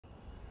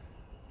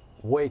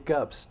Wake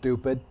up,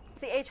 stupid.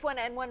 The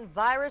H1N1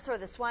 virus or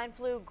the swine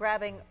flu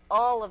grabbing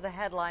all of the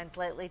headlines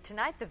lately.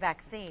 Tonight, the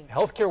vaccine.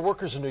 Healthcare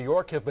workers in New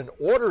York have been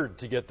ordered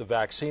to get the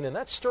vaccine, and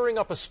that's stirring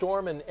up a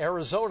storm in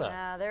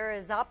Arizona. There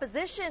is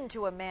opposition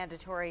to a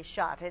mandatory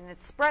shot, and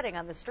it's spreading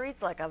on the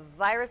streets like a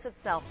virus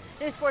itself.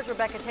 News 4's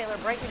Rebecca Taylor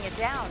breaking it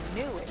down,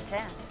 new at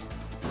 10.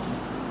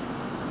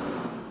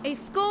 A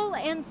skull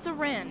and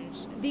syringe.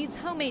 These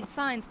homemade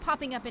signs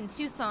popping up in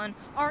Tucson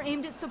are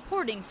aimed at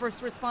supporting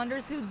first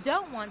responders who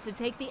don't want to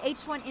take the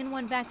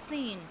H1N1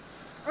 vaccine.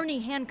 Ernie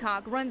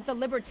Hancock runs the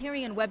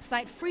libertarian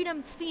website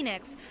Freedom's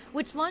Phoenix,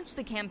 which launched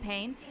the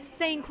campaign,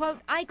 saying, quote,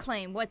 "I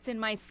claim what's in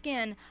my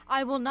skin.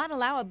 I will not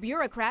allow a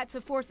bureaucrat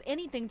to force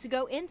anything to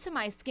go into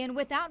my skin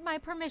without my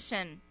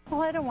permission."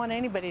 Well, I don't want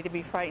anybody to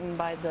be frightened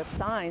by the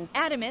signs.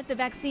 Adamant the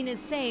vaccine is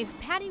safe,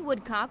 Patty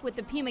Woodcock with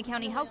the Pima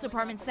County Health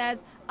Department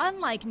says,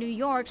 unlike New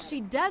York, she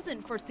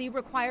doesn't foresee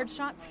required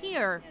shots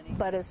here.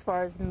 But as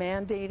far as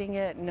mandating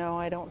it, no,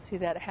 I don't see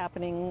that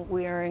happening.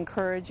 We are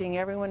encouraging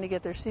everyone to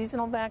get their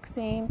seasonal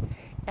vaccine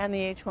and the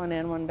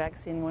H1N1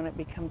 vaccine when it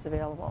becomes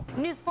available.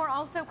 News 4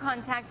 also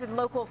contacted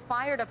local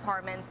fire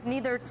departments.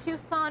 Neither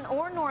Tucson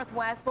or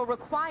Northwest will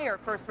require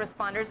first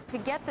responders to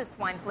get the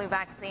swine flu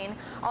vaccine,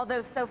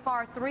 although so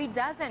far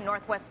 36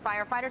 Northwest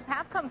firefighters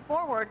have come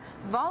forward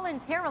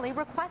voluntarily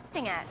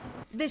requesting it.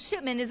 The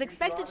shipment is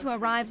expected to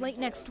arrive late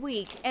next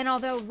week, and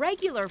although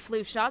regular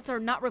flu shots are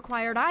not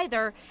required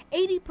either,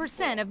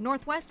 80% of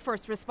Northwest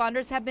first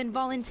responders have been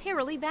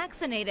voluntarily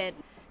vaccinated.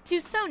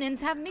 Tucsonans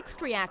have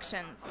mixed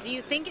reactions. Do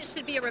you think it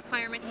should be a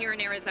requirement here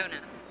in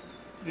Arizona?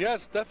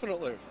 Yes,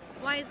 definitely.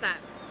 Why is that?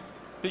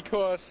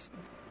 Because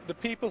the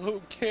people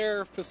who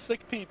care for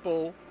sick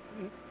people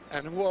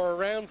and who are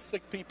around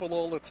sick people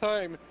all the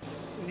time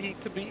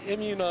need to be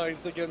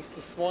immunized against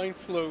the swine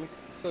flu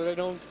so they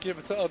don't give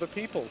it to other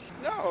people.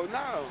 No.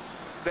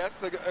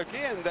 That's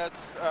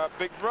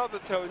Big Brother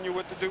telling you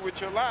what to do with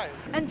your life.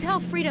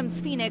 Until Freedom's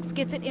Phoenix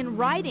gets it in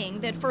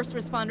writing that first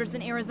responders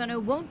in Arizona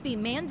won't be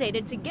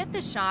mandated to get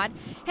the shot,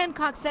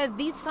 Hancock says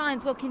these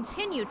signs will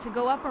continue to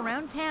go up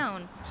around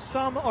town.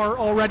 Some are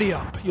already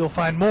up. You'll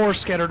find more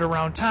scattered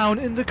around town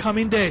in the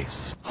coming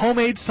days.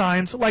 Homemade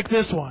signs like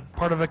this one,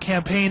 part of a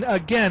campaign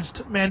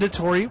against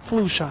mandatory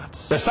flu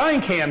shots. The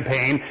sign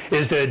campaign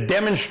is to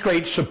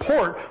demonstrate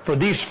support for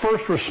these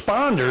first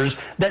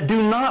responders that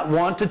do not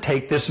want to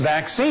take this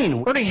vaccine.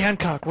 Ernie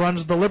Hancock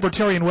runs the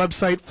libertarian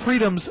website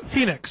Freedom's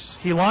Phoenix.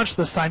 He launched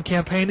the sign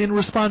campaign in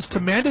response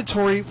to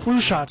mandatory flu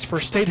shots for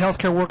state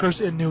healthcare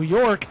workers in New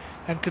York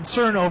and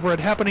concern over it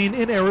happening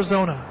in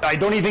Arizona. I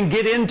don't even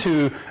get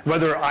into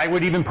whether I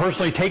would even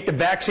personally take the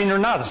vaccine or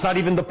not. It's not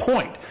even the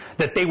point.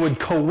 That they would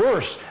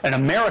coerce an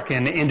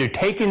American into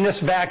taking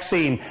this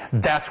vaccine,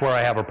 that's where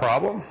I have a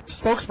problem.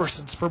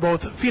 Spokespersons for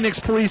both Phoenix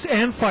Police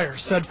and Fire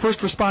said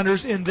first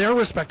responders in their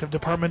respective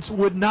departments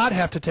would not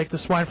have to take the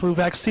swine flu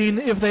vaccine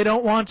if they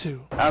don't want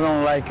to. I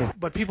don't like it.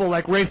 But people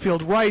like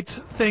Rayfield Wright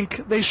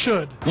think they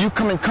should. You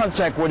come in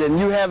contact with it and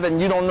you have it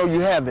and you don't know you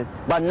have it.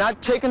 By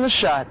not taking the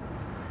shot,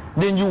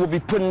 then you will be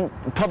putting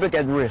the public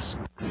at risk.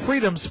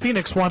 Freedom's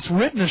Phoenix wants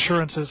written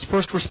assurances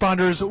first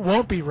responders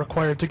won't be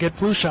required to get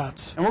flu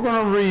shots. And we're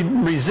going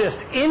to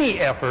resist any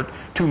effort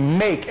to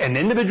make an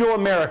individual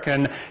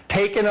American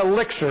take an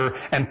elixir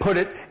and put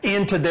it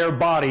into their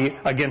body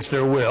against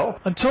their will.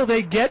 Until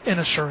they get an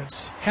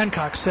assurance,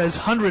 Hancock says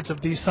hundreds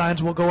of these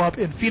signs will go up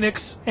in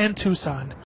Phoenix and Tucson.